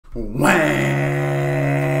Wham!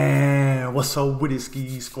 What's up with it,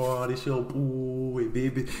 Ski Squad? It's your boy,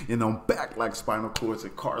 baby. And I'm back like spinal cords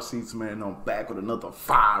and car seats, man. I'm back with another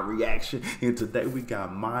fire reaction. And today we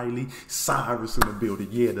got Miley Cyrus in the building.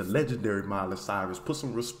 Yeah, the legendary Miley Cyrus. Put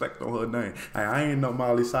some respect on her name. Hey, I ain't know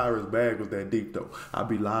Miley Cyrus' bag was that deep, though. I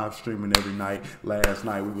be live streaming every night. Last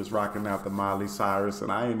night we was rocking out the Miley Cyrus, and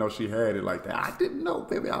I ain't know she had it like that. I didn't know,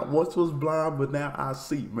 baby. I once was blind, but now I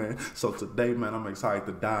see, man. So today, man, I'm excited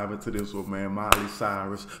to dive into this one, man. Miley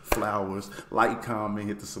Cyrus, flowers. Like, comment,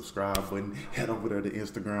 hit the subscribe button. Head over there to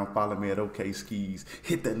Instagram. Follow me at OkSceez.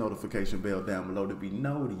 Hit that notification bell down below to be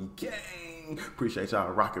noti gang. Appreciate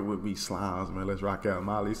y'all rocking with me, slimes, man. Let's rock out.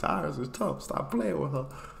 Miley Cyrus is tough. Stop playing with her.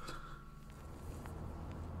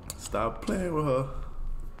 Stop playing with her.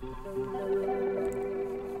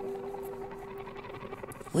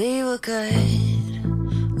 We were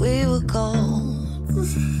good, we were gold.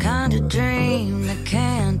 Kind of dream that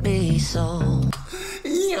can't be sold.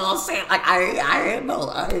 You know what I'm saying? Like, I ain't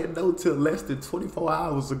know till less than 24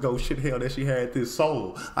 hours ago, shit hell, that she had this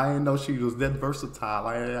soul. I ain't know she was that versatile.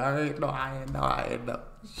 I ain't know.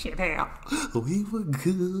 Shit hell. We were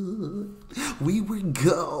good. We were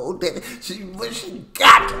gold. She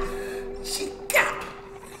got.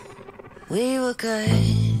 We were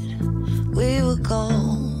good, we were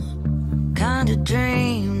gold. Kind of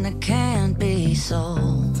dream that can't be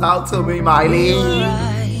sold. Talk to me, Miley. We were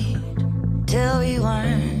right till we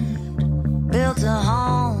weren't. Built a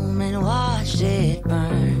home and watched it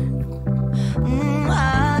burn.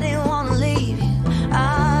 I didn't wanna leave you,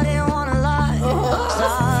 I didn't wanna lie.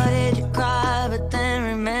 Started to cry, but then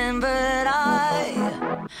remembered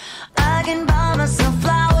I can buy myself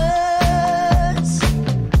flowers,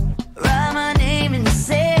 write my name in the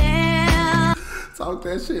sand. Talk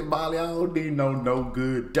that shit, Miley. I don't need no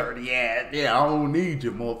good, dirty ass. Yeah, I don't need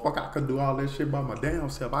you, motherfucker. I could do all that shit by my damn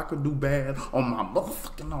self. I could do bad on my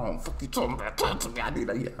motherfucking own. Fuck you talking about? Talk to me. I need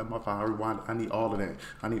that. Yeah, my phone rewind. I need all of that.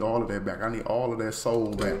 I need all of that back. I need all of that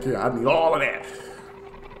soul back. Yeah, I need all of that.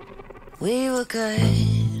 We were good,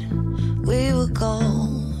 we were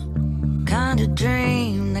gold. Kind of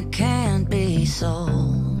dream that can't be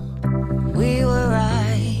sold. We were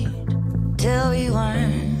right till we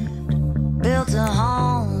weren't. Built a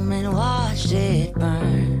home and watched it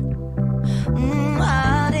burn.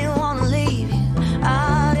 I didn't wanna leave you,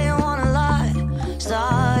 I didn't wanna lie.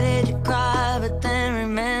 Started to cry, but then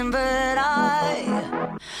remembered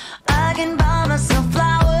I can buy myself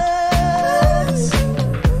flowers,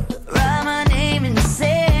 write my name in the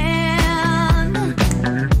sand.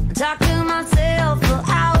 Talk to myself for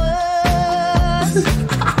hours.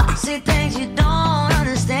 See things you don't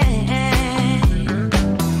understand.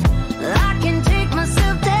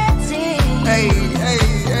 Hey.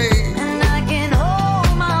 And I can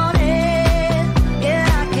hold my own head. Yeah,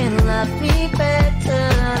 I can love me better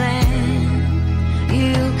than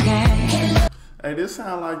you can. Hey, this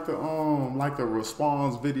sound like the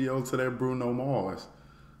response video to that Bruno Mars.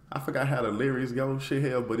 I forgot how the lyrics go, shit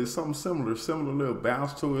hell, but it's something similar little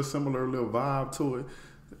bounce to it, similar little vibe to it.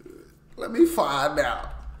 Let me find out.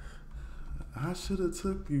 I should have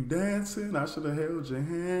took you dancing. I should have held your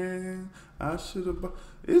hand. I should have.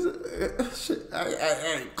 Is it? Shit.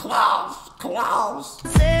 Hey, Klaus.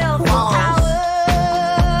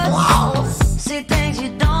 See things you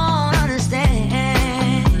don't understand.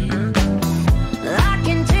 I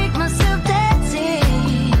can take myself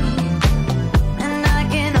dancing, and I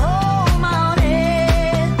can hold my own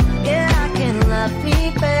head. Yeah, I can love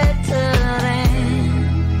me better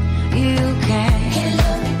than you can.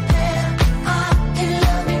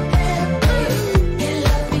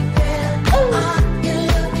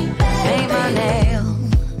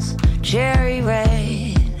 Cherry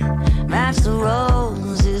red, match the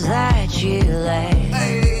roses that you laid.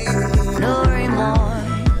 No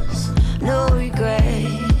remorse, no regret.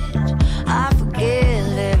 I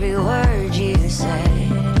forgive every word you say.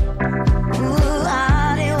 Ooh,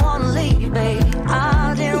 I didn't wanna leave you, baby.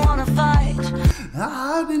 I didn't wanna fight.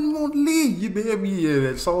 I didn't want to leave you, baby. Yeah,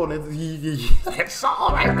 that's all that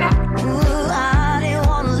right there. Ooh, I didn't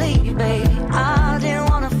wanna leave you, baby. I didn't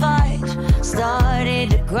wanna fight. Started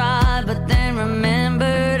to cry, but then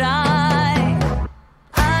remembered I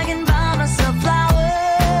can buy myself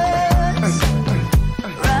flowers,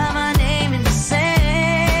 write my name in the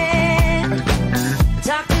sand.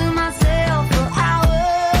 Talk to myself for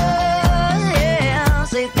hours, yeah.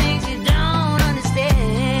 Say things you don't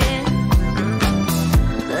understand.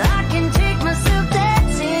 I can take myself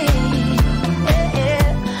dancing,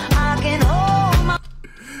 yeah. I can hold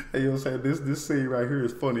this scene right here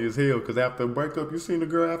is funny as hell because after a breakup, you seen the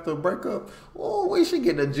girl after a breakup? Oh, when she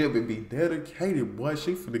get in the gym and be dedicated, boy.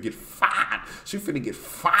 She finna get fine. She finna get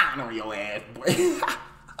fine on your ass, boy.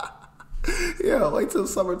 Yeah, wait till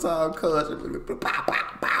summertime comes. Pow,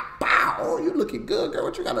 pow, pow, pow. Oh, you looking good, girl.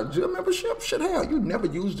 What, you got a gym membership? Shit, hell, you never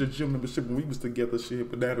used your gym membership when we was together, shit.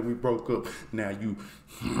 But now that we broke up, now you.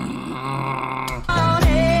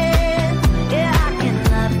 Yeah, I can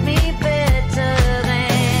love me better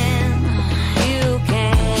than you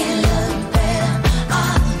can. Can love me better.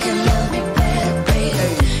 I can love me better, baby.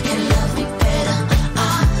 Can love me better. I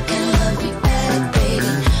can love me better,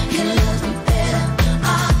 baby. Can love me better. I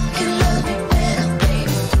can love me better,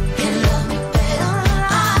 baby. Can love me better.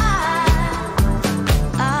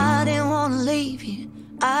 I didn't wanna leave you.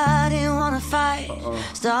 I didn't wanna fight.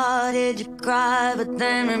 Started to cry, but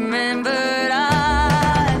then remembered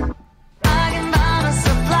I can buy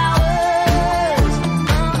myself flowers,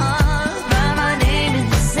 write my name in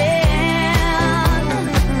the sand,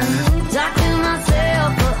 talk to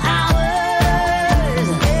myself for hours,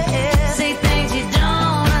 say things you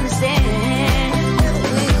don't understand.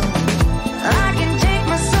 I can take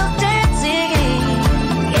myself dancing,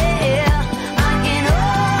 yeah, I can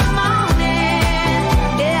hold my own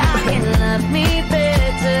hand, yeah, I can love me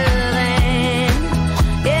better than,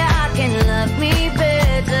 yeah, I can love me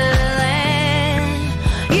better than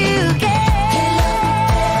you can.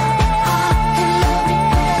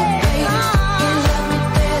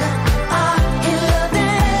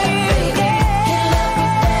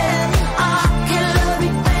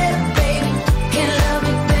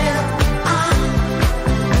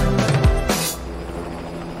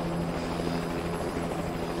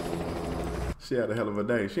 She had a hell of a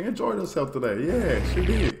day. She enjoyed herself today. Yeah, she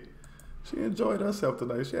did. She enjoyed herself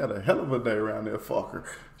today. She had a hell of a day around there, fucker.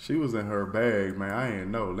 She was in her bag, man. I ain't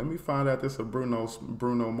know. Let me find out this a Bruno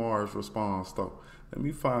Mars response, though. Let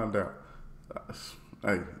me find out.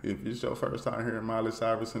 Hey, if it's your first time hearing Miley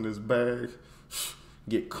Cyrus in this bag,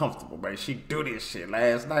 get comfortable, man. She do this shit.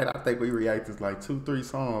 Last night, I think we reacted like 2-3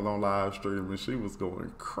 songs on live stream, and she was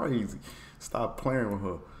going crazy. Stop playing with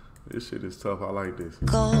her. This shit is tough. I like this.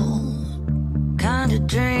 Gold, kind of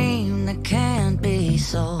dream that can't be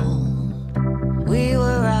sold. We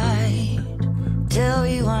were right till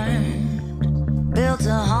we weren't. Built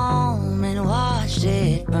a home and watched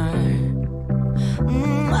it burn.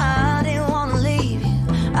 I didn't want to leave you.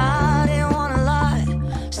 I didn't want to lie.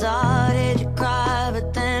 Started to cry,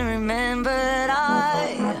 but then remembered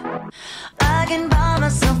I can buy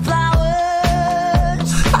myself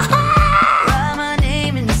flowers. Write my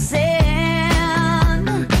name in the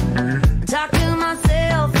sand. Talk to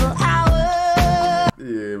myself for hours.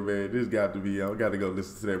 Yeah, man, this got to be, I got to go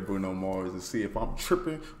listen to that Bruno Mars and see if I'm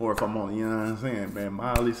tripping or if I'm on, you know what I'm saying, man.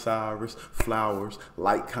 Miley Cyrus, flowers,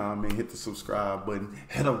 like, comment, hit the subscribe button,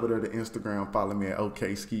 head over there to Instagram, follow me at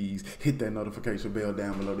OkSceez, hit that notification bell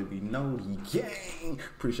down below to be noti gang.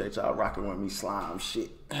 Appreciate y'all rocking with me, slime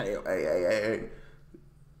shit. Hey.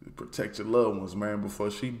 Protect your loved ones, man, before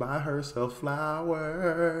she buy herself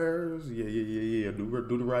flowers. Yeah.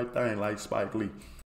 Do the right thing like Spike Lee.